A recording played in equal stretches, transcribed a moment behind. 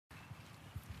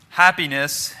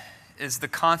Happiness is the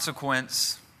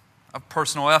consequence of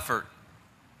personal effort.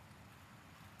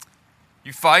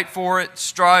 You fight for it,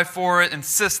 strive for it,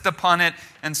 insist upon it,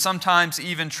 and sometimes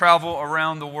even travel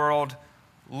around the world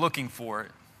looking for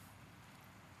it.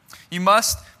 You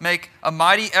must make a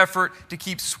mighty effort to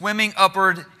keep swimming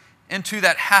upward into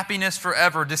that happiness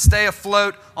forever, to stay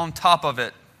afloat on top of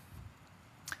it.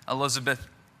 Elizabeth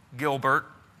Gilbert,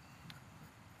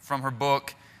 from her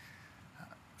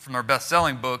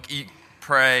best-selling book, Eat,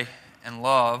 Pray, and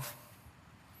Love.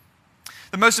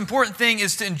 The most important thing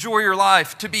is to enjoy your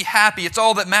life, to be happy. It's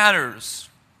all that matters.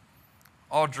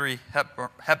 Audrey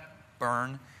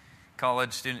Hepburn,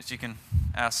 college students, you can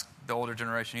ask the older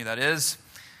generation who that is.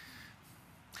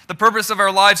 The purpose of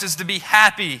our lives is to be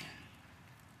happy.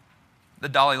 The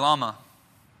Dalai Lama.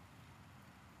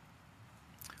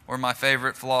 Or my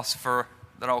favorite philosopher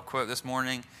that I'll quote this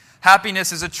morning,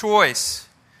 happiness is a choice.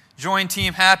 Join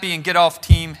Team Happy and get off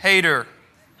Team Hater.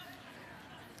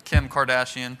 Kim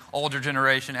Kardashian, older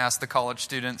generation, asked the college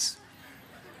students.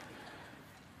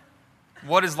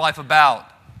 What is life about?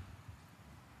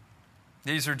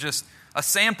 These are just a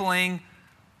sampling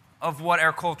of what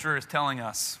our culture is telling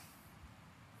us.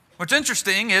 What's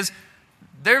interesting is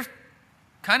they're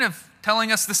kind of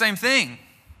telling us the same thing.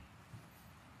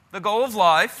 The goal of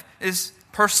life is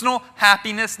personal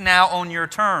happiness now on your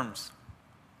terms.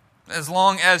 As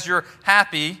long as you're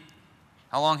happy,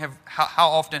 how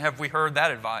often have we heard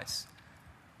that advice?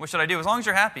 What should I do? As long as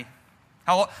you're happy.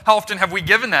 How often have we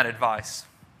given that advice?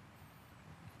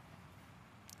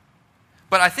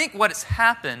 But I think what has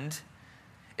happened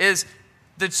is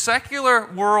the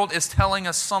secular world is telling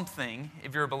us something,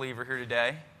 if you're a believer here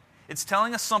today. It's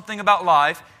telling us something about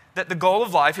life, that the goal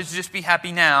of life is to just be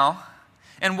happy now.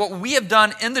 And what we have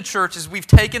done in the church is we've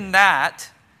taken that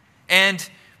and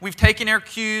we've taken our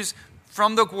cues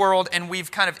from the world and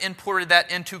we've kind of imported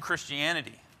that into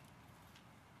Christianity.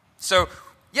 So,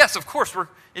 yes, of course,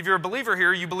 if you're a believer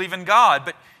here, you believe in God,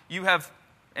 but you have,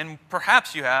 and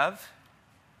perhaps you have,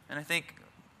 and I think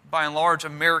by and large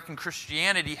American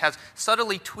Christianity has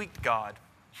subtly tweaked God.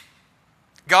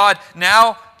 God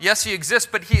now, yes, He exists,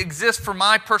 but He exists for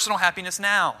my personal happiness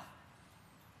now.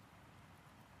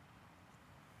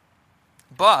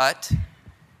 But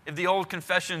if the old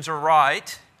confessions are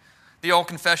right, the old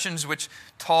confessions which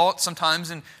taught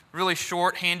sometimes in really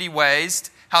short, handy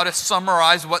ways how to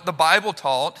summarize what the Bible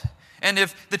taught, and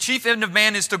if the chief end of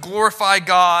man is to glorify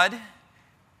God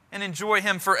and enjoy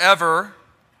Him forever,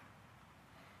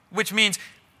 which means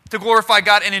to glorify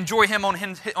God and enjoy Him on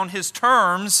His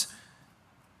terms,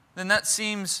 then that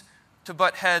seems to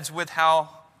butt heads with how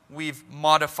we've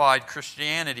modified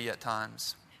Christianity at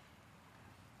times.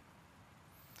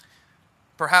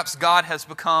 Perhaps God has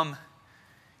become,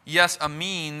 yes, a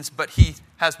means, but He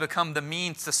has become the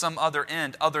means to some other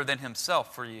end other than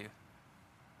Himself for you.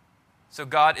 So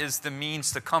God is the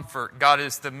means to comfort. God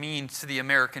is the means to the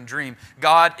American dream.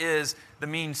 God is the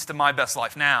means to my best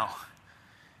life now.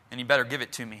 And you better give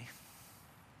it to me.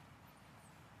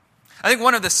 I think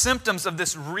one of the symptoms of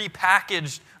this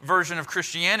repackaged version of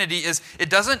Christianity is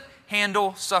it doesn't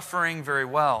handle suffering very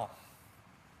well.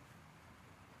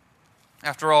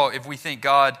 After all, if we think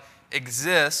God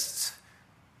exists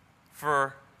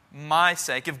for my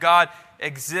sake, if God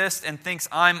exists and thinks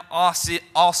I'm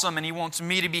awesome and He wants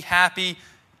me to be happy,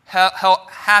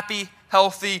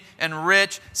 healthy, and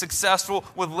rich, successful,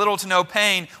 with little to no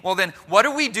pain, well then, what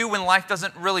do we do when life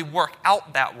doesn't really work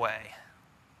out that way?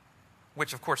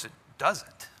 Which, of course, it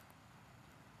doesn't.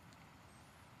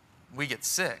 We get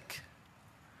sick.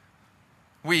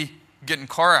 We get in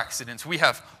car accidents. We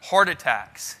have heart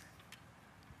attacks.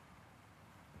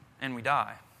 And we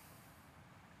die.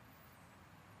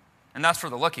 And that's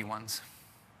for the lucky ones.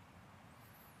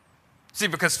 See,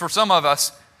 because for some of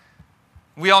us,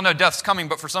 we all know death's coming,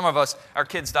 but for some of us, our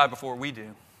kids die before we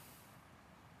do.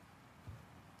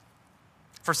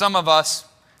 For some of us,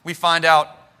 we find out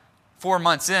 4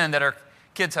 months in that our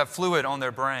kids have fluid on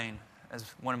their brain, as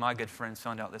one of my good friends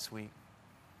found out this week.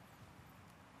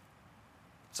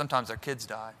 Sometimes our kids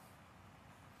die.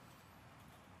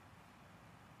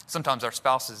 Sometimes our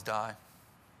spouses die.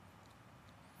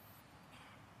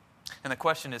 And the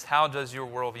question is, how does your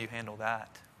worldview handle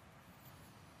that?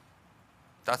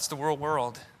 That's the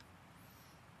world.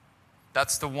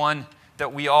 That's the one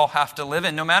that we all have to live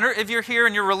in. No matter if you're here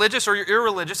and you're religious or you're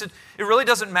irreligious, it really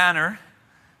doesn't matter.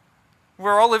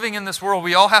 We're all living in this world.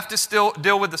 We all have to still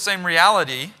deal with the same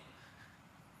reality.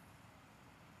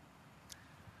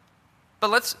 But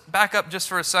let's back up just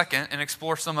for a second and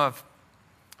explore some of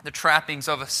the trappings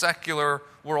of a secular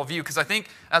worldview. Because I think,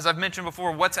 as I've mentioned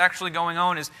before, what's actually going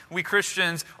on is we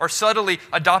Christians are subtly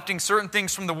adopting certain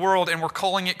things from the world and we're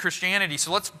calling it Christianity.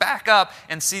 So let's back up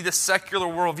and see this secular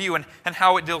worldview and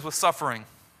how it deals with suffering.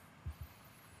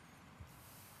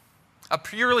 A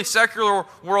purely secular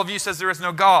worldview says there is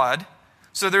no God,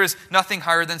 so there is nothing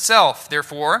higher than self.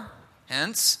 Therefore,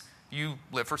 hence, you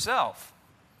live for self.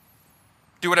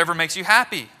 Do whatever makes you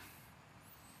happy.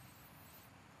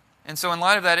 And so in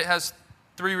light of that, it has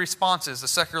three responses. The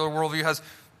secular worldview has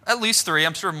at least three.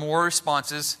 I'm sure more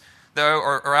responses, though,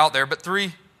 are out there, but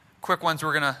three quick ones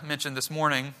we're going to mention this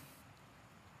morning.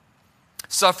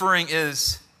 Suffering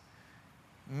is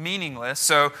meaningless,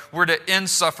 so we're to end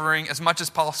suffering as much as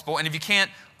possible. And if you can't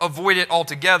avoid it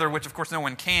altogether, which of course no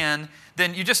one can,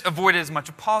 then you just avoid it as much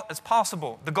as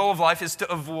possible. The goal of life is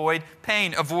to avoid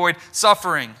pain, avoid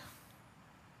suffering.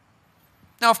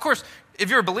 Now, of course, if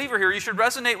you're a believer here, you should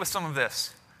resonate with some of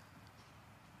this.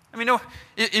 I mean, no,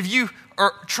 if you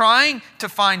are trying to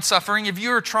find suffering, if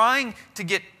you are trying to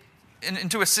get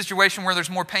into a situation where there's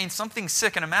more pain, something's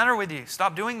sick and the matter with you.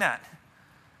 Stop doing that.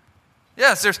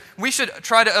 Yes, we should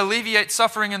try to alleviate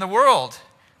suffering in the world.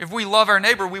 If we love our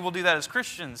neighbor, we will do that as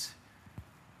Christians.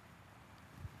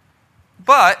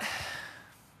 But,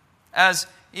 as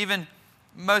even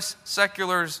most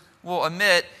seculars will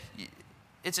admit,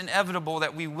 it's inevitable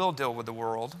that we will deal with the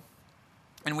world,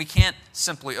 and we can't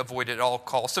simply avoid it at all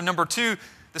costs. So number two,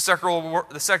 the secular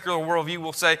worldview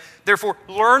will say, therefore,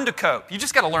 learn to cope. You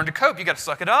just got to learn to cope. You got to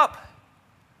suck it up.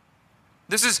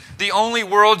 This is the only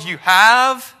world you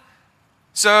have.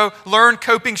 So learn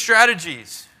coping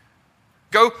strategies.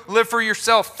 Go live for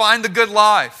yourself. Find the good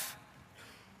life.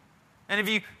 And if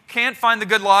you can't find the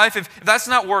good life, if that's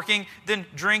not working, then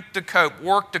drink to cope,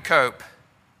 work to cope,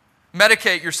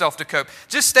 medicate yourself to cope.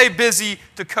 Just stay busy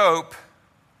to cope.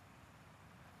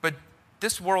 But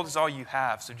this world is all you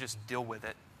have, so just deal with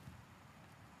it.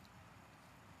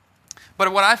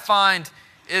 But what I find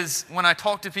is when I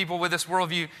talk to people with this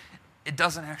worldview, it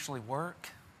doesn't actually work.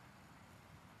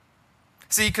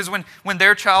 See, because when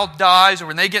their child dies or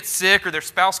when they get sick or their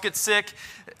spouse gets sick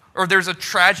or there's a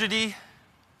tragedy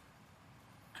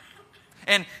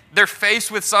and they're faced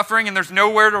with suffering and there's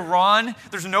nowhere to run,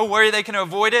 there's no way they can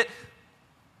avoid it,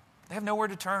 they have nowhere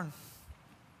to turn.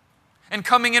 And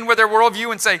coming in with their worldview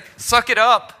and say, suck it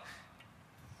up,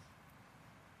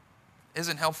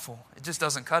 isn't helpful. It just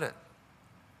doesn't cut it.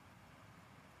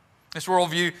 This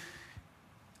worldview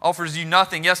offers you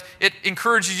nothing. Yes, it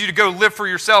encourages you to go live for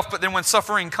yourself, but then when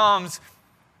suffering comes,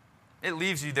 it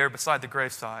leaves you there beside the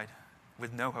graveside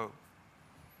with no hope.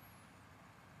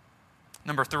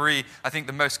 Number three, I think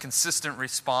the most consistent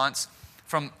response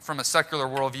from a secular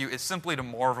worldview is simply to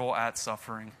marvel at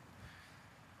suffering.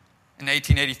 In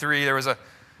 1883, there was a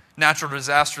natural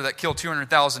disaster that killed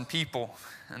 200,000 people,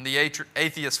 and the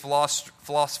atheist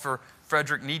philosopher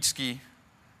Friedrich Nietzsche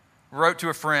wrote to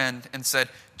a friend and said,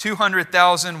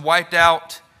 200,000 wiped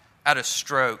out at a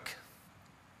stroke.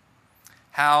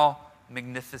 How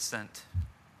magnificent.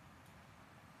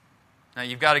 Now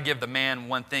you've got to give the man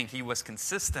one thing. He was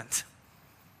consistent.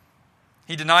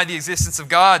 He denied the existence of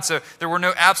God, so there were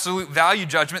no absolute value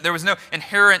judgment. There was no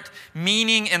inherent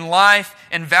meaning in life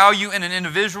and value in an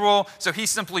individual. So he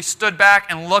simply stood back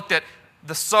and looked at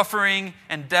the suffering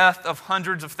and death of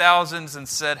hundreds of thousands and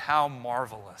said, how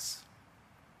marvelous.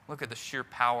 Look at the sheer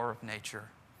power of nature.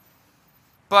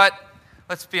 But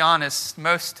let's be honest,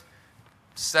 most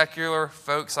secular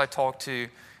folks I talk to,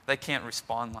 they can't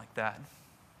respond like that.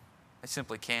 They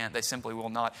simply can't. They simply will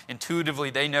not. Intuitively,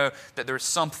 they know that there's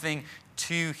something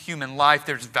to human life.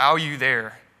 There's value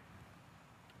there.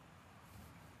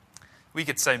 We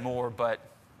could say more, but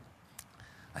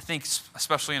I think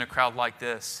especially in a crowd like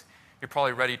this, you're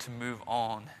probably ready to move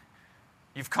on.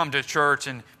 You've come to church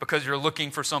and because you're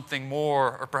looking for something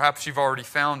more, or perhaps you've already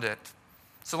found it.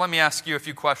 So let me ask you a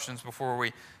few questions before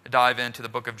we dive into the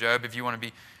book of Job, if you want to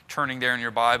be turning there in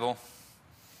your Bible.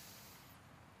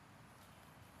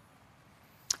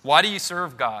 Why do you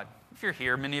serve God? If you're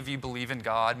here, many of you believe in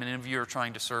God. Many of you are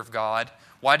trying to serve God.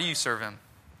 Why do you serve Him?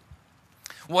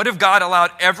 What if God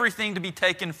allowed everything to be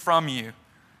taken from you?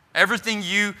 Everything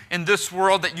you in this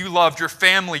world that you loved, your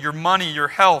family, your money, your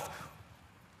health.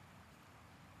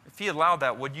 If He allowed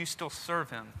that, would you still serve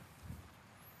Him?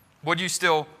 Would you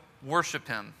still worship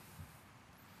Him?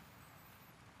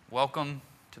 Welcome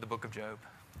to the book of Job.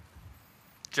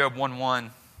 Job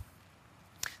 1:1.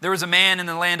 There was a man in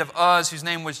the land of Uz whose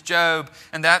name was Job,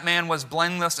 and that man was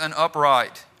blameless and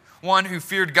upright, one who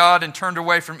feared God and turned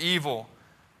away from evil.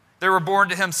 There were born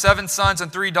to him 7 sons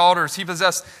and 3 daughters. He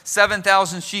possessed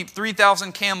 7,000 sheep,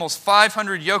 3,000 camels,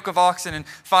 500 yoke of oxen, and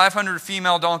 500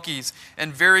 female donkeys,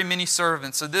 and very many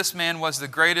servants. So this man was the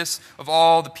greatest of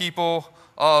all the people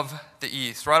of the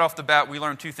East. Right off the bat, we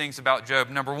learn 2 things about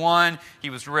Job. Number 1, he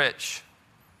was rich.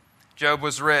 Job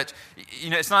was rich.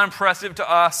 It's not impressive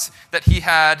to us that he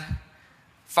had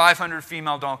 500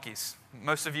 female donkeys.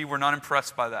 Most of you were not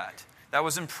impressed by that. That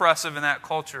was impressive in that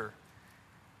culture.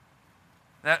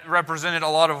 That represented a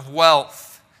lot of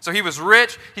wealth. So he was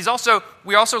rich. We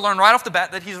also learn right off the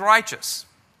bat that he's righteous.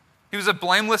 He was a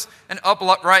blameless and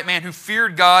upright man who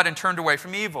feared God and turned away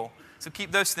from evil. So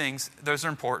keep those things. Those are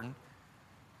important.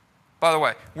 By the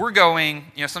way, we're going,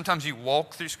 sometimes you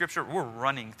walk through Scripture. We're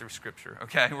running through Scripture,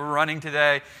 okay? We're running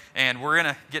today, and we're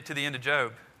going to get to the end of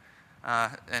Job.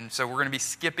 And so we're going to be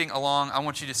skipping along. I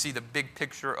want you to see the big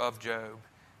picture of Job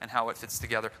and how it fits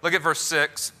together. Look at verse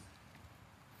 6.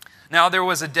 Now there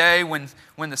was a day when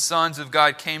the sons of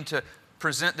God came to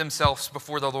present themselves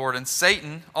before the Lord, and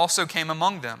Satan also came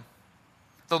among them.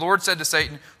 The Lord said to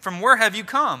Satan, "From where have you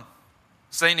come?"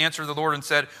 Satan answered the Lord and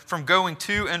said, "From going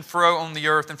to and fro on the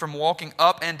earth, and from walking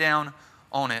up and down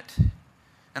on it."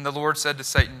 And the Lord said to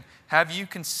Satan, "Have you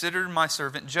considered my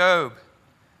servant Job,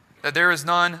 that there is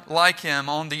none like him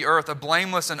on the earth, a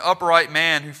blameless and upright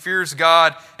man who fears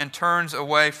God and turns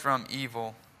away from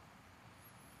evil?"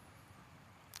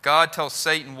 God tells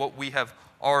Satan what we have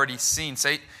already seen.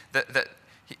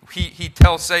 He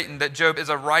tells Satan that Job is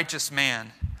a righteous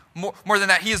man. More than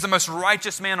that, he is the most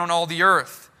righteous man on all the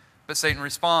earth. But Satan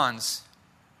responds.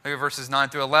 Look at verses 9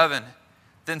 through 11.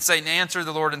 Then Satan answered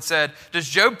the Lord and said, "Does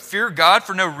Job fear God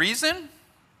for no reason?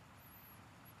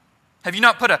 Have you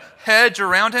not put a hedge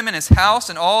around him and his house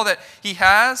and all that he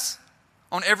has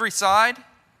on every side?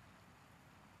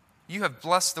 You have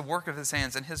blessed the work of his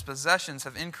hands, and his possessions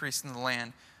have increased in the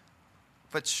land.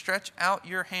 But stretch out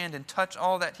your hand and touch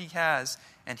all that he has,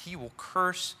 and he will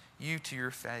curse you to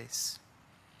your face."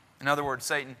 In other words,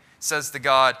 Satan says to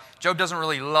God, Job doesn't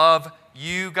really love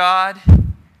you, God.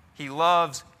 He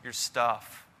loves your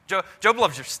stuff. Job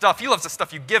loves your stuff. He loves the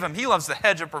stuff you give him. He loves the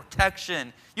hedge of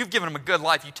protection. You've given him a good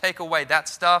life. You take away that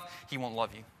stuff, he won't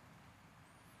love you.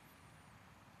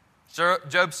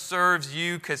 Job serves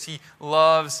you because he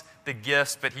loves the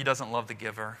gifts, but he doesn't love the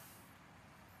giver.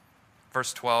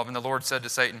 Verse 12, and the Lord said to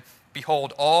Satan,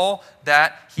 "Behold, all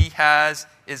that he has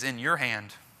is in your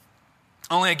hand.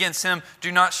 Only against him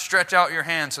do not stretch out your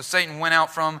hand." So Satan went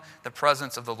out from the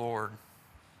presence of the Lord.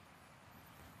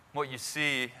 What you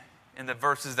see in the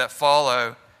verses that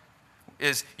follow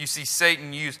is you see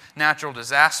Satan use natural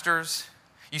disasters.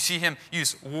 You see him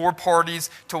use war parties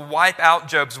to wipe out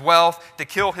Job's wealth, to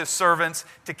kill his servants,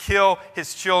 to kill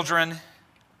his children.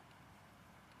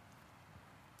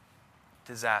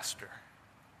 Disaster.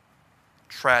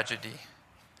 Tragedy.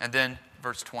 And then,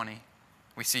 verse 20,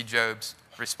 we see Job's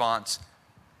response.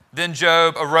 Then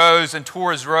Job arose and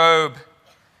tore his robe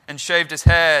and shaved his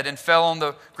head and fell on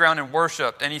the ground and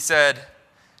worshipped. And he said,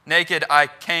 "Naked I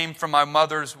came from my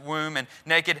mother's womb, and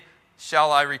naked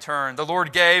shall I return. The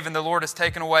Lord gave, and the Lord has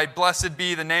taken away. Blessed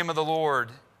be the name of the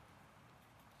Lord."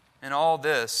 In all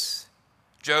this,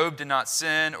 Job did not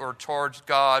sin or charge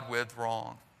God with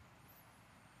wrong.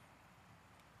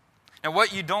 Now,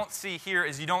 what you don't see here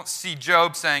is you don't see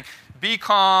Job saying, "Be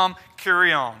calm,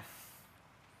 carry on."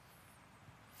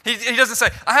 He doesn't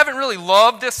say, "I haven't really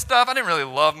loved this stuff. I didn't really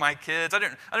love my kids. I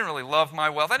didn't really love my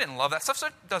wealth. I didn't love that stuff, so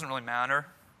it doesn't really matter."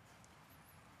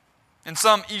 In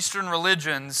some Eastern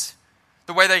religions,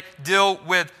 the way they deal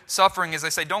with suffering is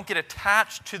they say, don't get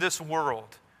attached to this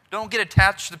world. Don't get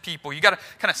attached to people. You got to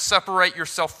kind of separate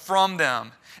yourself from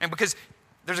them. And because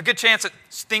there's a good chance that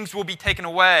things will be taken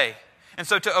away. And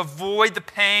so to avoid the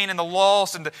pain and the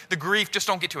loss and the grief, just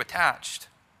don't get too attached.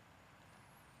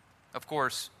 Of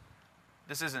course,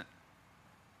 this isn't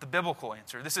the biblical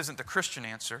answer. This isn't the Christian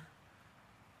answer.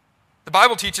 The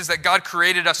Bible teaches that God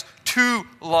created us to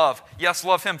love. Yes,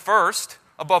 love Him first,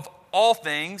 above all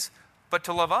things, but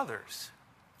to love others.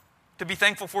 To be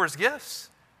thankful for His gifts.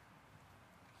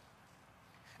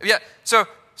 Yeah, so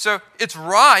it's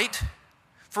right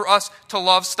for us to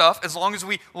love stuff as long as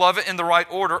we love it in the right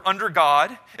order under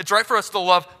God. It's right for us to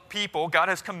love people. God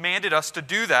has commanded us to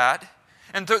do that.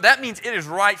 And that means it is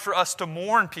right for us to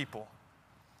mourn people,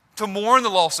 to mourn the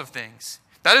loss of things.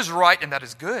 That is right and that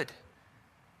is good.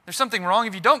 There's something wrong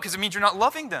if you don't, because it means you're not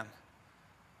loving them.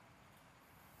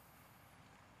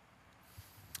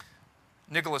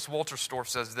 Nicholas Wolterstorff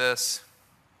says this.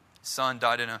 His son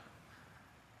died in a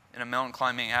mountain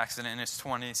climbing accident in his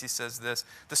 20s. He says this: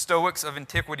 "The Stoics of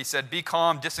antiquity said, 'Be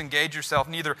calm, disengage yourself,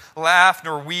 neither laugh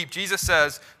nor weep.' Jesus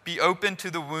says, 'Be open to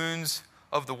the wounds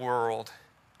of the world.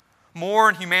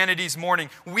 Mourn humanity's mourning.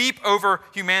 Weep over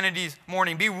humanity's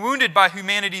mourning. Be wounded by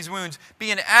humanity's wounds.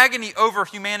 Be in agony over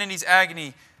humanity's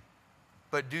agony.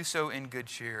 But do so in good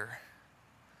cheer,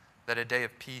 that a day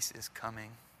of peace is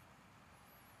coming.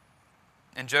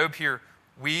 And Job here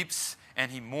weeps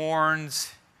and he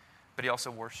mourns, but he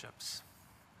also worships.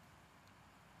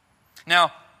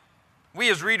 Now, we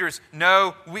as readers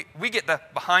know, we get the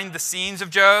behind the scenes of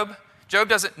Job. Job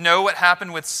doesn't know what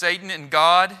happened with Satan and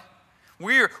God.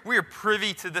 We are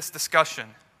privy to this discussion.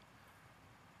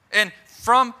 And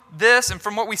from this and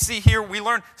from what we see here, we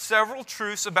learn several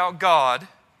truths about God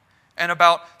and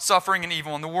about suffering and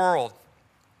evil in the world.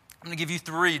 I'm going to give you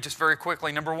 3 just very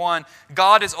quickly. Number 1,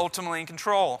 God is ultimately in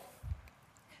control.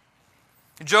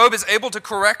 Job is able to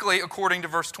correctly, according to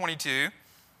verse 22,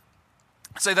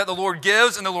 say that the Lord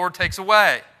gives and the Lord takes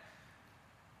away.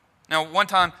 Now, one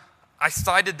time I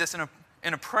cited this in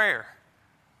a prayer.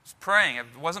 I was praying. It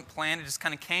wasn't planned. It just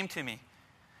kind of came to me.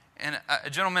 And a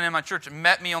gentleman in my church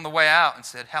met me on the way out and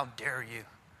said, "How dare you?"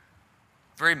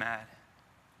 Very mad.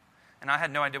 And I had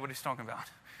no idea what he was talking about.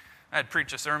 I had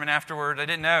preached a sermon afterward. I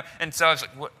didn't know. And so I was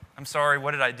like, I'm sorry,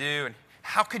 what did I do? And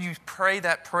how could you pray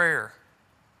that prayer?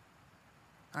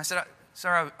 And I said,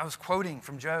 "Sir, I was quoting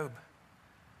from Job."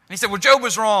 And he said, "Well, Job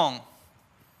was wrong.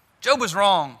 Job was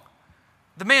wrong.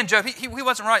 The man Job, he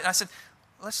wasn't right." And I said,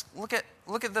 "Let's look at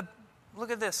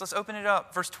this. Let's open it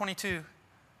up. Verse 22.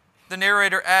 The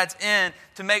narrator adds in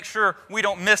to make sure we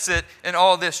don't miss it. In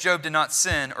all this, Job did not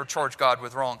sin or charge God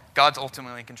with wrong. God's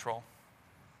ultimately in control.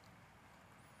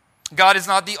 God is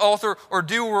not the author or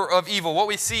doer of evil. What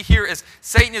we see here is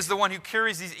Satan is the one who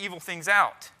carries these evil things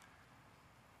out.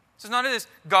 So it's not this.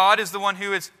 God is the one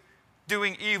who is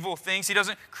doing evil things. He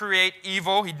doesn't create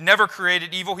evil. He never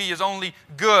created evil. He is only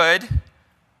good.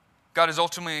 God is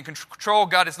ultimately in control.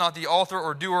 God is not the author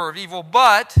or doer of evil.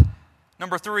 But,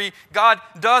 number 3, God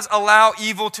does allow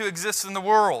evil to exist in the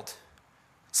world.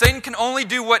 Satan can only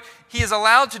do what he is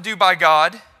allowed to do by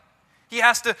God. He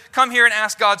has to come here and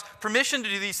ask God's permission to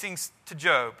do these things to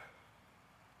Job.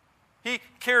 He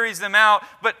carries them out,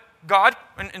 but God,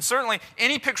 and certainly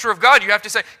any picture of God, you have to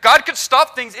say, God could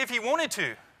stop things if he wanted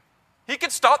to. He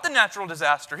could stop the natural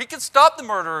disaster. He could stop the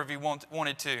murder if he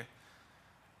wanted to.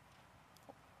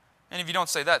 And if you don't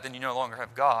say that, then you no longer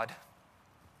have God.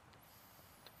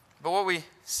 But what we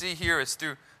see here is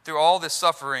through all this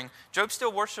suffering, Job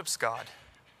still worships God.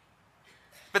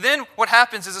 But then what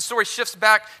happens is the story shifts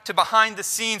back to behind the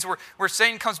scenes where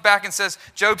Satan comes back and says,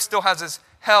 Job still has his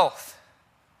health.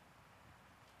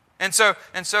 And so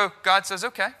God says,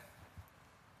 okay,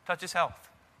 touch his health.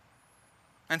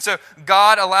 And so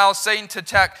God allows Satan to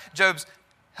attack Job's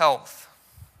health.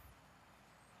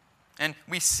 And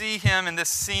we see him in this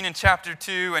scene in chapter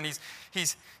 2, and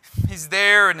he's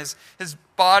there, and his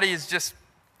body is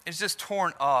just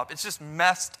torn up. It's just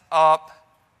messed up.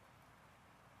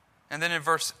 And then in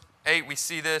verse 8, we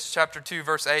see this, chapter 2,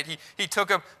 verse 8. He took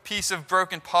a piece of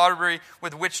broken pottery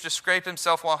with which to scrape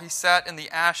himself while he sat in the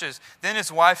ashes. Then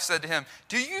his wife said to him,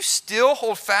 "Do you still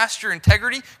hold fast your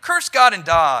integrity? Curse God and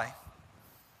die."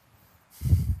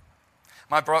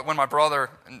 When my brother,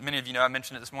 and many of you know, I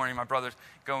mentioned it this morning, my brother's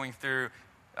going through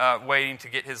waiting to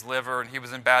get his liver, and he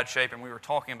was in bad shape, and we were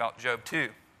talking about Job 2.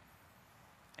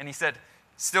 And he said,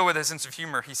 still with a sense of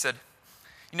humor, he said,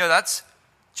 that's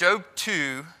Job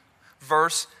 2,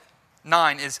 verse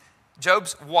 9 is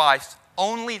Job's wife's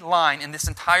only line in this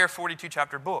entire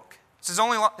 42-chapter book. It's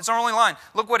our only line.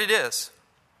 Look what it is.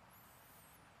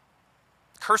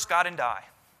 Curse God and die.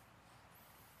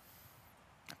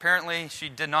 Apparently, she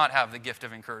did not have the gift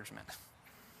of encouragement.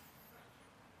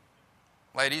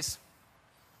 Ladies,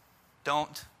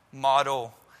 don't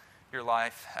model your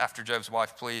life after Job's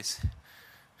wife, please.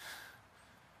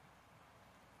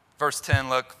 Verse 10,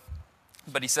 look.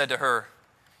 But he said to her,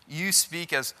 "You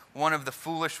speak as one of the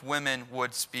foolish women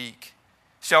would speak.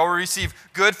 Shall we receive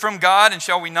good from God, and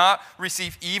shall we not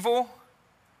receive evil?"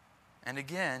 And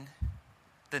again,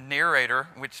 the narrator,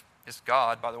 which is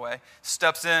God, by the way,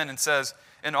 steps in and says,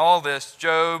 in all this,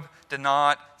 Job did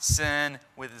not sin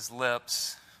with his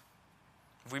lips.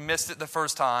 If we missed it the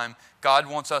first time, God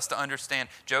wants us to understand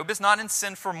Job is not in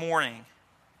sin for mourning.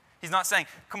 He's not saying,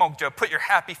 "Come on, Job, put your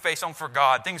happy face on for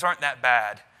God. Things aren't that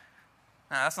bad."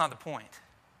 No, that's not the point.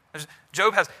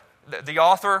 Job the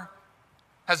author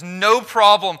has no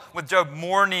problem with Job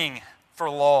mourning for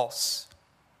loss.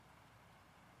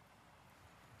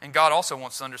 And God also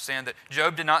wants to understand that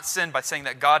Job did not sin by saying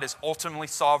that God is ultimately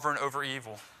sovereign over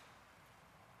evil.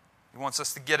 He wants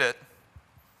us to get it.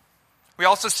 We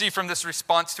also see from this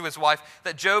response to his wife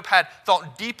that Job had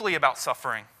thought deeply about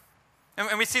suffering.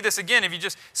 And we see this again if you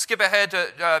just skip ahead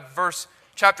to verse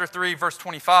chapter 3, verse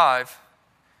 25,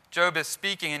 Job is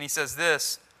speaking and he says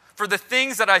this, "For the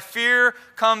thing that I fear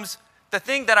comes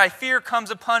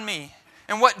upon me,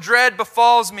 and what dread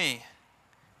befalls me."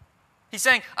 He's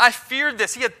saying, I feared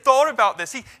this. He had thought about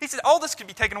this. He said, all this could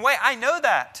be taken away. I know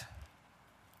that.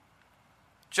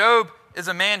 Job is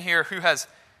a man here who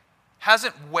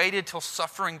hasn't waited till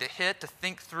suffering to hit to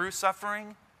think through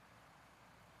suffering.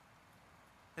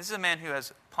 This is a man who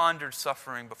has pondered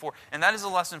suffering before. And that is a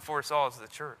lesson for us all as the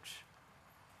church.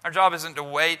 Our job isn't to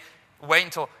wait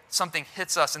until something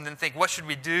hits us and then think, what should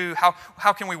we do?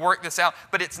 How can we work this out?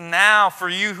 But it's now for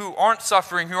you who aren't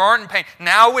suffering, who aren't in pain.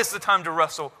 Now is the time to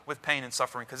wrestle with pain and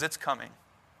suffering because it's coming.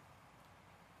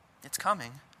 It's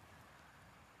coming.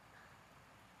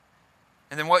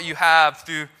 And then what you have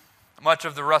through much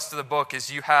of the rest of the book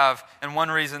is you have, and one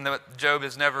reason that Job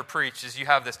has never preached is you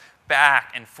have this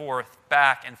back and forth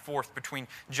between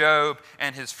Job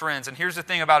and his friends. And here's the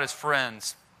thing about his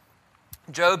friends.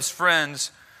 Job's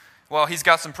friends, well, he's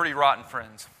got some pretty rotten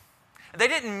friends. They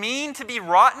didn't mean to be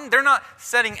rotten. They're not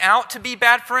setting out to be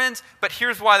bad friends, but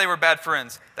here's why they were bad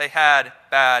friends. They had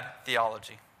bad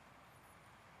theology.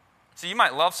 So you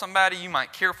might love somebody, you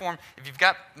might care for them. If you've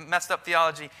got messed up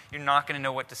theology, you're not going to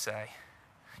know what to say.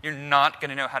 You're not going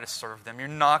to know how to serve them. You're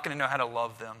not going to know how to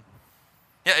love them.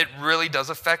 Yeah, it really does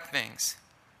affect things.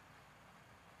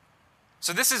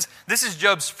 So this is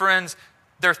Job's friends,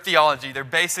 their theology, their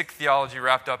basic theology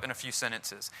wrapped up in a few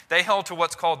sentences. They held to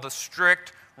what's called the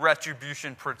strict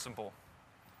retribution principle.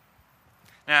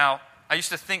 Now, I used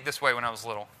to think this way when I was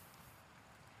little.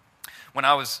 When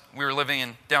we were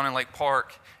living down in Lake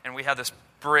Park, and we had this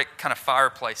brick kind of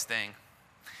fireplace thing.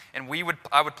 And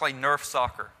I would play Nerf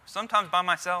soccer, sometimes by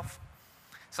myself,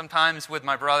 sometimes with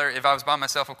my brother. If I was by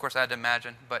myself, of course, I had to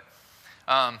imagine. But,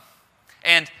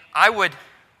 and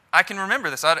I can remember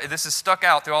this. This is stuck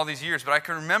out through all these years, but I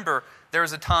can remember there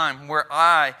was a time where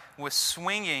I was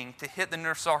swinging to hit the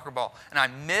Nerf soccer ball, and I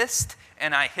missed,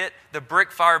 and I hit the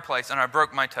brick fireplace, and I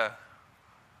broke my toe.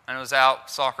 And I was out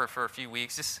soccer for a few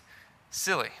weeks, just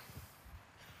silly.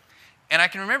 And I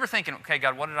can remember thinking, okay,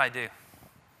 God, what did I do?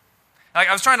 Like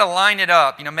I was trying to line it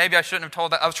up. Maybe I shouldn't have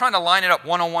told that. I was trying to line it up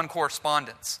one-on-one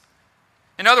correspondence.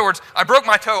 In other words, I broke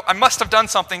my toe. I must have done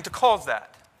something to cause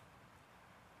that.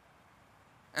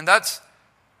 And that's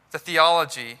the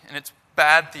theology, and it's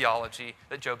bad theology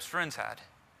that Job's friends had.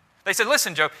 They said,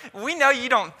 listen, Job, we know you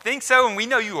don't think so, and we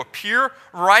know you appear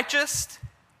righteous.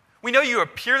 We know you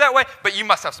appear that way, but you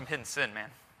must have some hidden sin, man.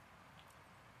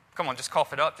 Come on, just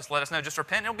cough it up. Just let us know. Just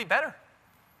repent, and it'll be better.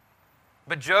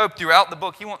 But Job, throughout the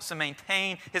book, he wants to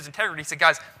maintain his integrity. He said,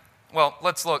 guys, well,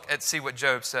 let's see what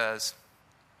Job says.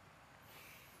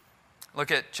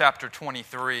 Look at chapter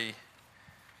 23.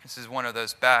 This is one of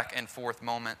those back and forth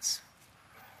moments.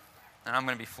 And I'm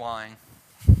going to be flying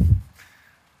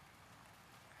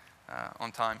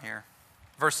on time here.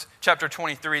 Chapter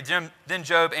 23, then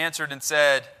Job answered and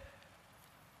said,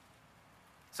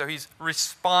 so he's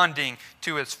responding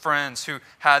to his friends who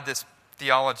had this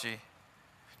theology.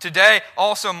 Today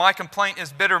also my complaint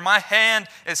is bitter. My hand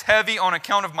is heavy on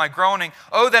account of my groaning.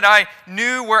 Oh, that I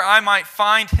knew where I might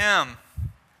find him,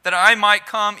 that I might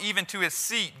come even to his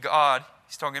seat, God.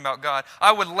 He's talking about God.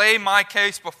 I would lay my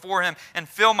case before him and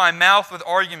fill my mouth with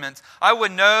arguments. I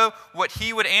would know what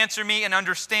he would answer me and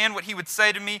understand what he would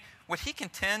say to me. Would he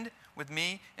contend with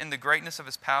me in the greatness of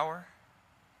his power?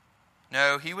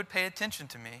 No, he would pay attention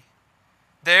to me.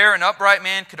 There an upright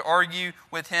man could argue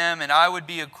with him, and I would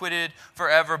be acquitted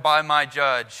forever by my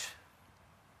judge.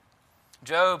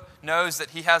 Job knows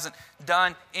that he hasn't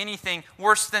done anything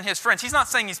worse than his friends. He's not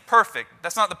saying he's perfect.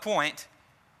 That's not the point.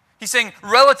 He's saying,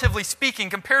 relatively speaking,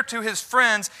 compared to his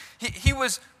friends, he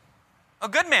was a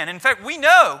good man. In fact, we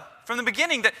know from the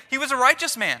beginning that he was a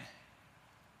righteous man.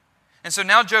 And so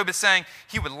now Job is saying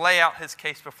he would lay out his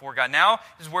case before God. Now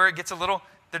is where it gets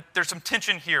there's some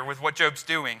tension here with what Job's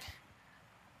doing.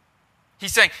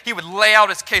 He's saying he would lay out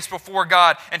his case before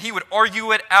God, and he would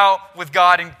argue it out with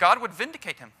God, and God would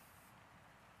vindicate him.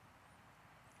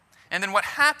 And then what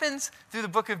happens through the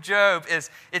book of Job is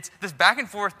it's this back and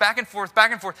forth,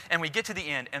 and we get to the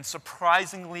end, and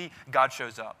surprisingly, God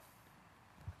shows up.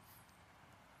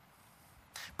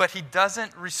 But he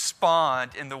doesn't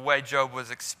respond in the way Job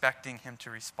was expecting him to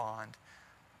respond.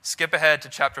 Skip ahead to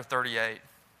chapter 38.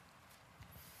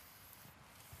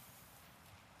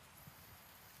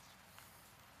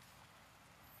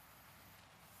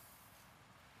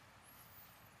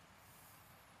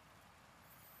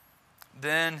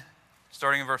 Then,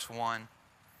 starting in verse 1,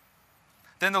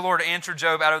 then the Lord answered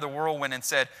Job out of the whirlwind and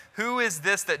said, who is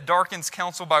this that darkens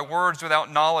counsel by words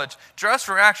without knowledge? Dress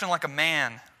for action like a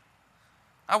man.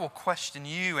 I will question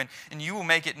you, and you will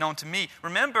make it known to me.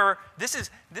 Remember, this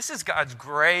is God's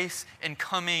grace in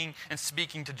coming and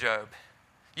speaking to Job.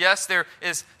 Yes,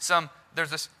 there's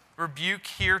this rebuke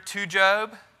here to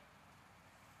Job,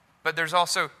 but there's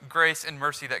also grace and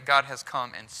mercy that God has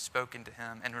come and spoken to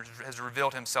him and has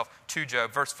revealed himself to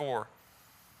Job. Verse 4.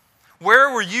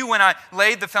 Where were you when I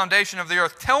laid the foundation of the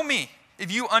earth? Tell me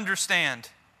if you understand.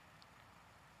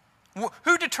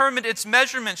 Who determined its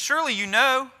measurements? Surely you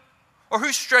know. Or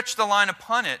who stretched the line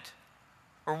upon it?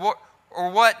 Or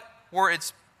what were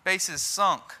its bases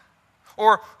sunk?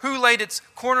 Or who laid its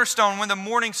cornerstone when the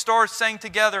morning stars sang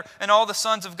together and all the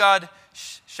sons of God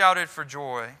shouted for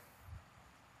joy?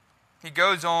 He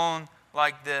goes on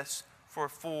like this for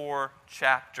 4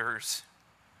 chapters,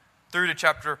 through to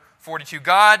chapter 42.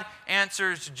 God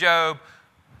answers Job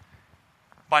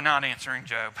by not answering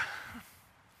Job.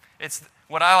 It's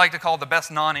what I like to call the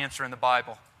best non-answer in the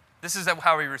Bible. This is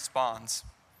how he responds.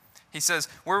 He says,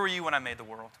 where were you when I made the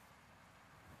world?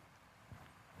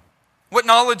 What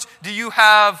knowledge do you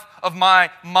have of my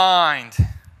mind?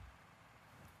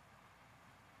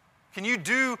 Can you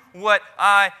do what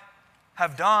I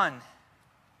have done?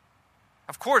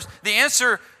 Of course, the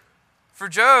answer for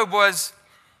Job was,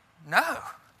 no,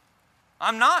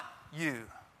 I'm not you.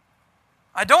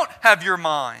 I don't have your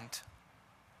mind.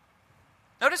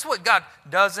 Notice what God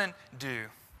doesn't do.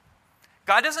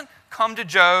 God doesn't come to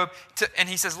Job and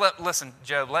he says, listen,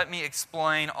 Job, let me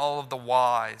explain all of the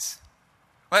whys.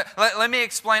 Let me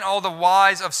explain all the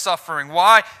whys of suffering,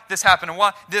 why this happened and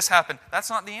why this happened. That's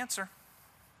not the answer.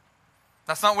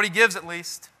 That's not what he gives, at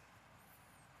least.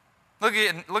 Look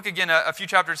again a few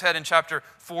chapters ahead in chapter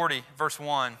 40, verse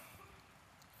 1.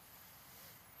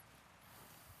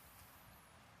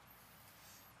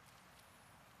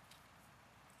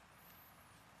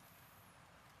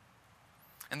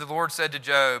 And the Lord said to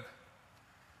Job,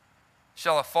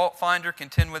 shall a fault finder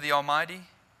contend with the Almighty?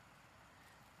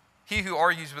 He who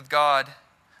argues with God,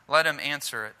 let him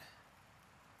answer it.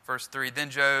 Verse 3, then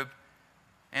Job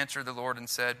answered the Lord and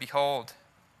said, behold,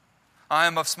 I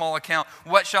am of small account.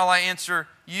 What shall I answer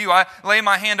you? I lay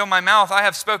my hand on my mouth. I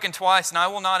have spoken twice, and I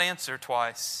will not answer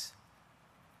twice.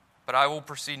 But I will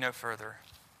proceed no further.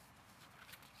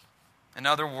 In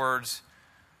other words,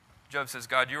 Job says,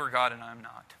 God, you are God and I am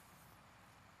not.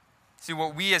 See,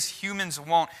 what we as humans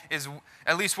want is,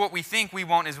 at least what we think we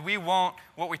want, is we want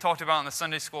what we talked about in the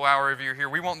Sunday school hour if you're here.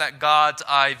 We want that God's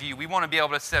eye view. We want to be able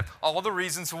to say all the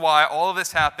reasons why all of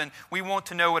this happened. We want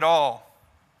to know it all.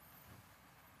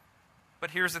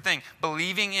 But here's the thing.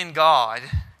 Believing in God,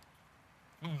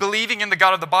 believing in the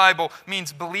God of the Bible,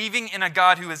 means believing in a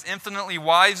God who is infinitely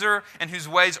wiser and whose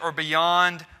ways are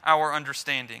beyond our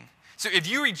understanding. So if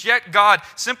you reject God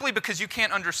simply because you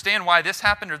can't understand why this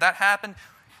happened or that happened,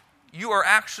 you are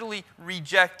actually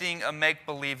rejecting a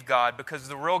make-believe God, because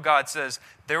the real God says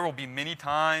there will be many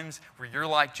times where you're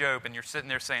like Job and you're sitting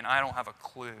there saying, I don't have a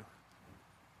clue.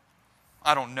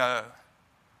 I don't know.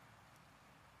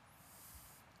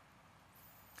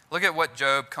 Look at what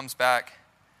Job comes back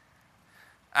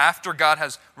after God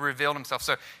has revealed himself.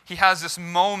 So he has this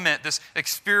moment, this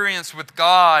experience with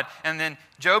God, and then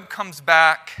Job comes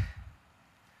back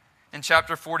in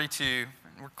chapter 42.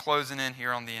 And we're closing in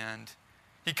here on the end.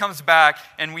 He comes back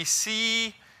and we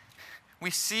see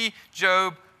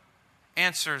Job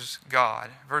answers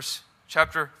God.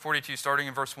 Chapter 42, starting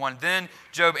in verse 1. Then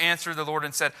Job answered the Lord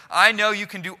and said, I know you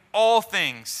can do all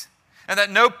things, and that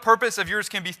no purpose of yours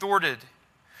can be thwarted.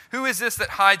 Who is this that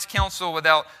hides counsel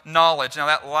without knowledge? Now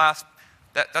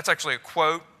that's actually a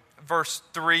quote. Verse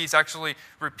 3 is actually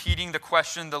repeating the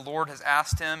question the Lord has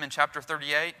asked him in chapter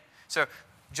 38. So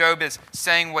Job is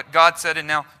saying what God said, and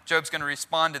now Job's going to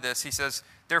respond to this. He says,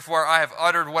 therefore I have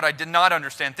uttered what I did not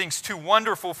understand, things too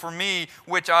wonderful for me,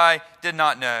 which I did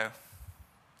not know.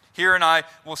 Hear and I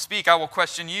will speak, I will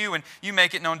question you, and you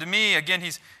make it known to me. Again,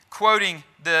 he's quoting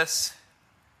this,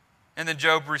 and then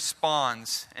Job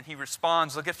responds. And he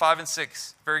responds, look at 5 and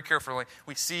 6 very carefully.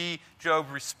 We see Job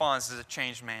responds as a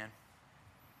changed man.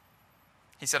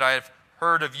 He said, I have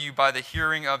heard of you by the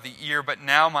hearing of the ear, but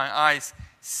now my eyes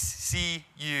see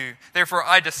you. Therefore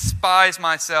I despise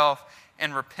myself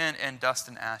and repent in dust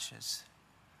and ashes.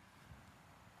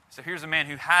 So here's a man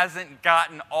who hasn't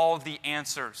gotten all the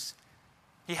answers.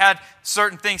 He had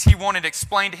certain things he wanted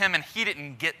explained to him and he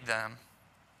didn't get them.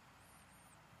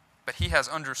 But he has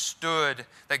understood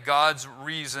that God's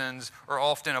reasons are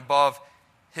often above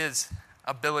his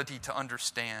ability to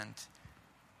understand.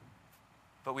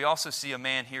 But we also see a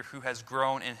man here who has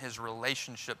grown in his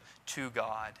relationship to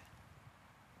God.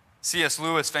 C.S.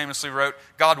 Lewis famously wrote,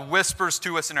 God whispers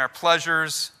to us in our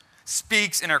pleasures,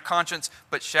 speaks in our conscience,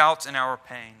 but shouts in our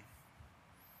pain.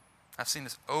 I've seen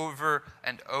this over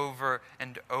and over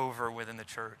and over within the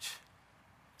church.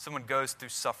 Someone goes through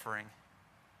suffering.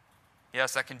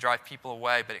 Yes, that can drive people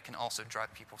away, but it can also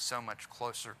drive people so much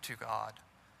closer to God.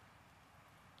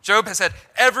 Job has had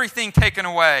everything taken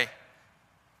away,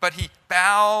 but he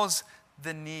bows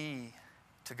the knee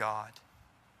to God.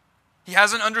 He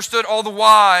hasn't understood all the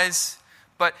whys,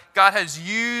 but God has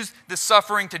used the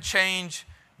suffering to change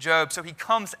Job. So he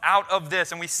comes out of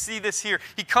this, and we see this here.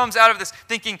 He comes out of this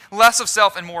thinking less of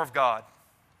self and more of God.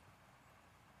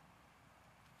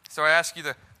 So I ask you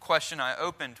the question I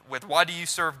opened with, why do you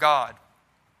serve God?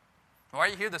 Why are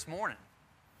you here this morning?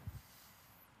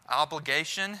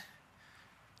 Obligation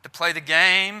to play the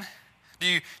game? Do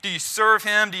you serve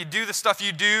Him? Do you do the stuff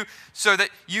you do so that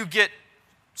you get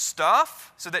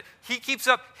stuff? So that He keeps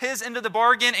up His end of the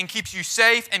bargain and keeps you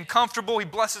safe and comfortable? He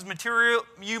blesses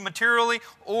you materially?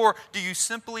 Or do you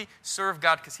simply serve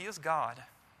God because He is God?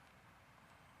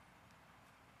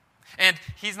 And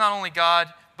He's not only God,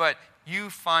 but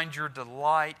you find your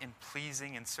delight in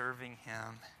pleasing and serving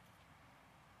Him.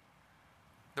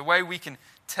 The way we can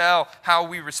tell how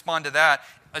we respond to that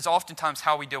is oftentimes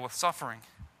how we deal with suffering.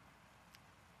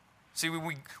 See,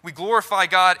 we glorify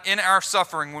God in our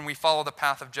suffering when we follow the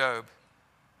path of Job.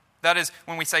 That is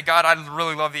when we say, God, I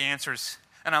really love the answers,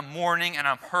 and I'm mourning, and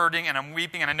I'm hurting, and I'm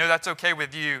weeping, and I know that's okay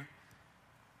with you.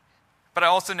 But I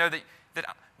also know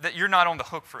that you're not on the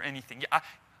hook for anything.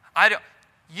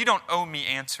 You don't owe me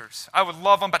answers. I would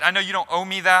love them, but I know you don't owe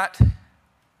me that.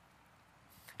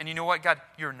 And you know what, God?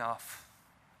 You're enough.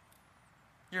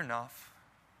 You're enough.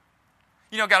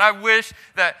 You know, God, I wish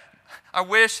that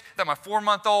my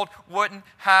 4-month-old wouldn't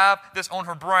have this on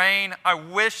her brain. I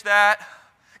wish that.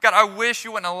 God, I wish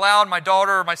you wouldn't allowed my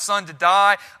daughter or my son to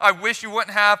die. I wish you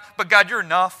wouldn't have, but God, you're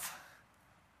enough.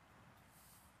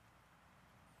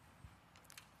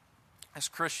 As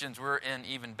Christians, we're in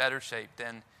even better shape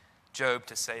than Job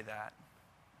to say that.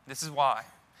 This is why.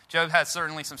 Job has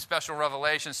certainly some special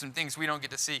revelations, some things we don't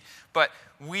get to see, but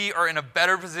we are in a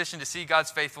better position to see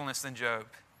God's faithfulness than Job.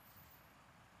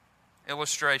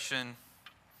 Illustration,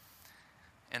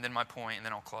 and then my point, and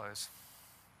then I'll close.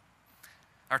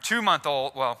 Our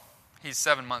 2-month-old, well, he's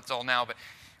 7 months old now, but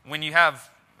when you have,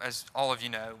 as all of you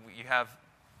know, you have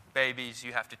babies,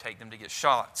 you have to take them to get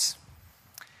shots.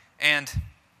 And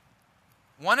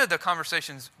one of the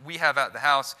conversations we have at the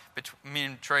house, between me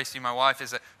and Tracy, my wife,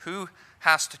 is that who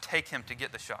has to take him to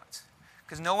get the shots?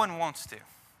 Because no one wants to.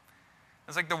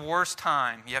 It's like the worst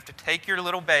time. You have to take your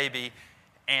little baby,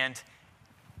 and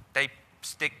they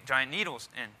stick giant needles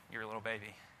in your little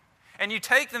baby. And you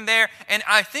take them there, and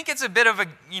I think it's a bit of a,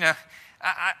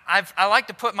 I like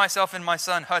to put myself in my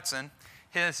son Hudson,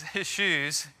 his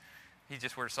shoes. He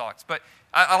just wears socks. But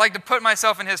I like to put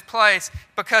myself in his place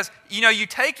because, you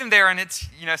take them there and it's,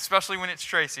 especially when it's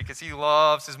Tracy because he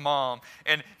loves his mom.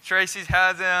 And Tracy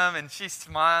has him and she's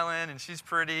smiling and she's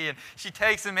pretty and she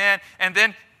takes him in. And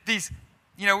then these,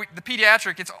 the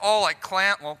pediatric, it's all like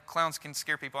clowns can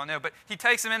scare people, I know. But he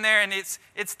takes them in there and it's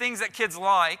things that kids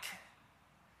like.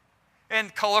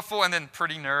 And colorful and then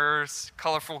pretty nurse,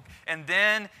 colorful. And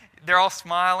then they're all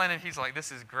smiling, and he's like,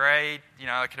 this is great.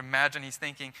 I can imagine he's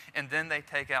thinking. And then they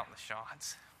take out the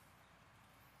shots.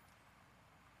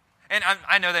 And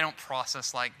I know they don't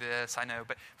process like this, I know.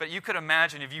 But you could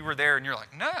imagine if you were there and you're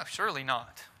like, no, surely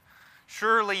not.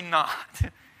 Surely not.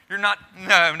 You're not,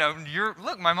 no.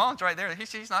 Look, my mom's right there.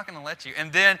 She's not going to let you.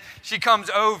 And then she comes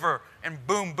over, and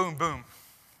boom, boom, boom.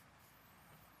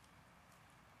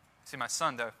 See, my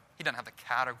son, though, he doesn't have the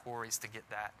categories to get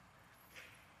that.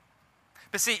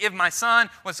 But see, if my son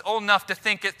was old enough to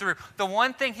think it through, the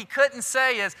one thing he couldn't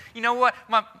say is, you know what,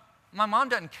 my mom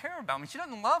doesn't care about me. She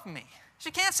doesn't love me.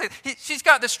 She can't say that. She's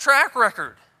got this track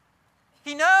record.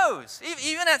 He knows.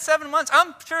 Even at 7 months,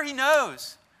 I'm sure he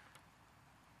knows.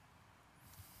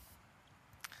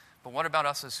 But what about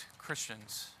us as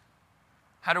Christians?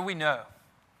 How do we know?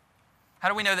 How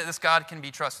do we know that this God can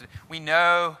be trusted? We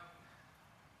know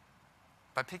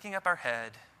by picking up our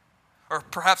head, or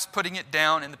perhaps putting it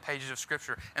down in the pages of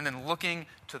Scripture, and then looking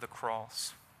to the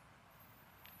cross.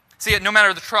 See, no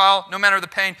matter the trial, no matter the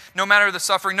pain, no matter the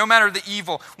suffering, no matter the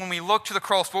evil, when we look to the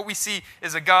cross, what we see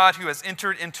is a God who has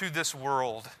entered into this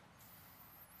world.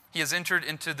 He has entered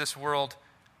into this world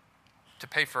to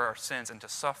pay for our sins and to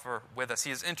suffer with us. He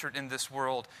has entered in this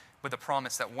world with a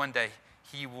promise that one day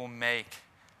He will make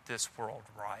this world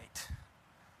right.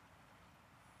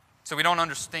 So we don't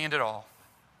understand it all.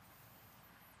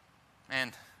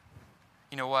 And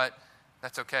you know what?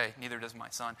 That's okay. Neither does my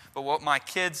son. But what my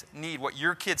kids need, what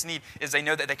your kids need, is they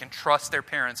know that they can trust their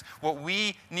parents. What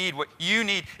we need, what you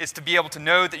need, is to be able to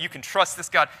know that you can trust this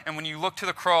God. And when you look to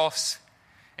the cross,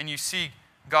 and you see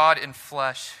God in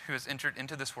flesh who has entered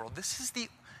into this world. This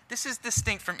is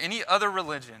distinct from any other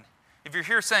religion. If you're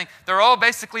here saying they're all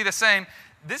basically the same,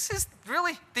 this is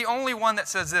really the only one that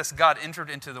says this: God entered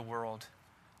into the world,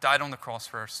 died on the cross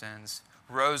for our sins,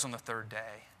 rose on the third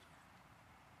day.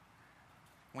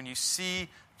 When you see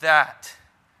that,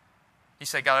 you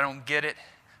say, God, I don't get it,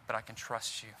 but I can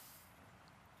trust you.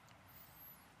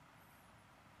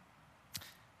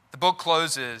 The book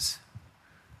closes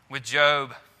with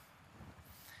Job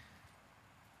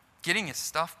getting his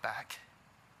stuff back.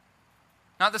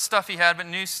 Not the stuff he had, but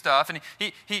new stuff. And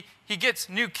he gets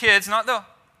new kids, not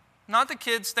the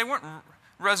kids, they weren't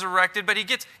resurrected, but he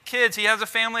gets kids, he has a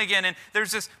family again, and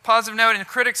there's this positive note, and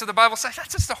critics of the Bible say,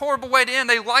 that's just a horrible way to end.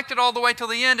 They liked it all the way till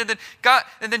the end, and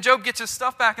then Job gets his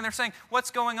stuff back, and they're saying,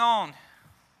 what's going on?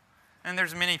 And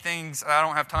there's many things I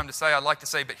don't have time to say, I'd like to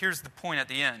say, but here's the point at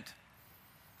the end.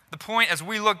 The point, as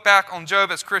we look back on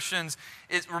Job as Christians,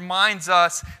 it reminds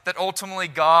us that ultimately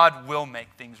God will make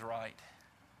things right.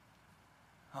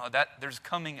 There's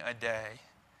coming a day.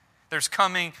 There's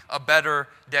coming a better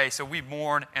day. So we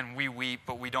mourn and we weep,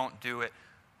 but we don't do it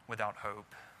without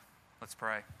hope. Let's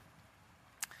pray.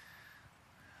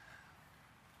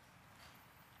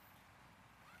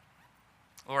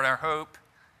 Lord, our hope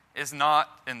is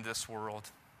not in this world.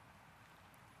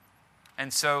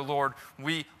 And so, Lord,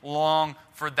 we long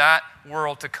for that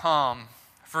world to come,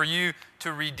 for you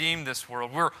to redeem this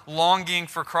world. We're longing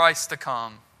for Christ to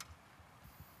come.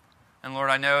 And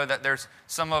Lord, I know that there's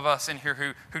some of us in here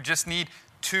who just need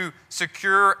to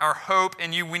secure our hope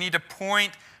in you. We need to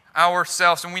point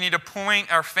ourselves and we need to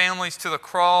point our families to the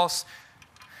cross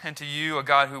and to you, a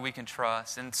God who we can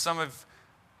trust. And some of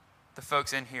the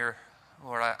folks in here,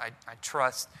 Lord, I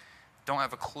trust, don't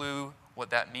have a clue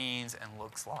what that means and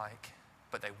looks like,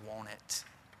 but they want it.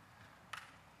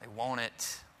 They want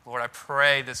it. Lord, I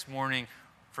pray this morning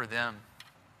for them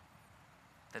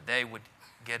that they would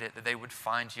get it, that they would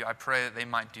find you. I pray that they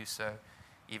might do so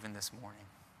even this morning.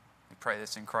 We pray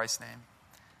this in Christ's name.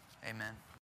 Amen.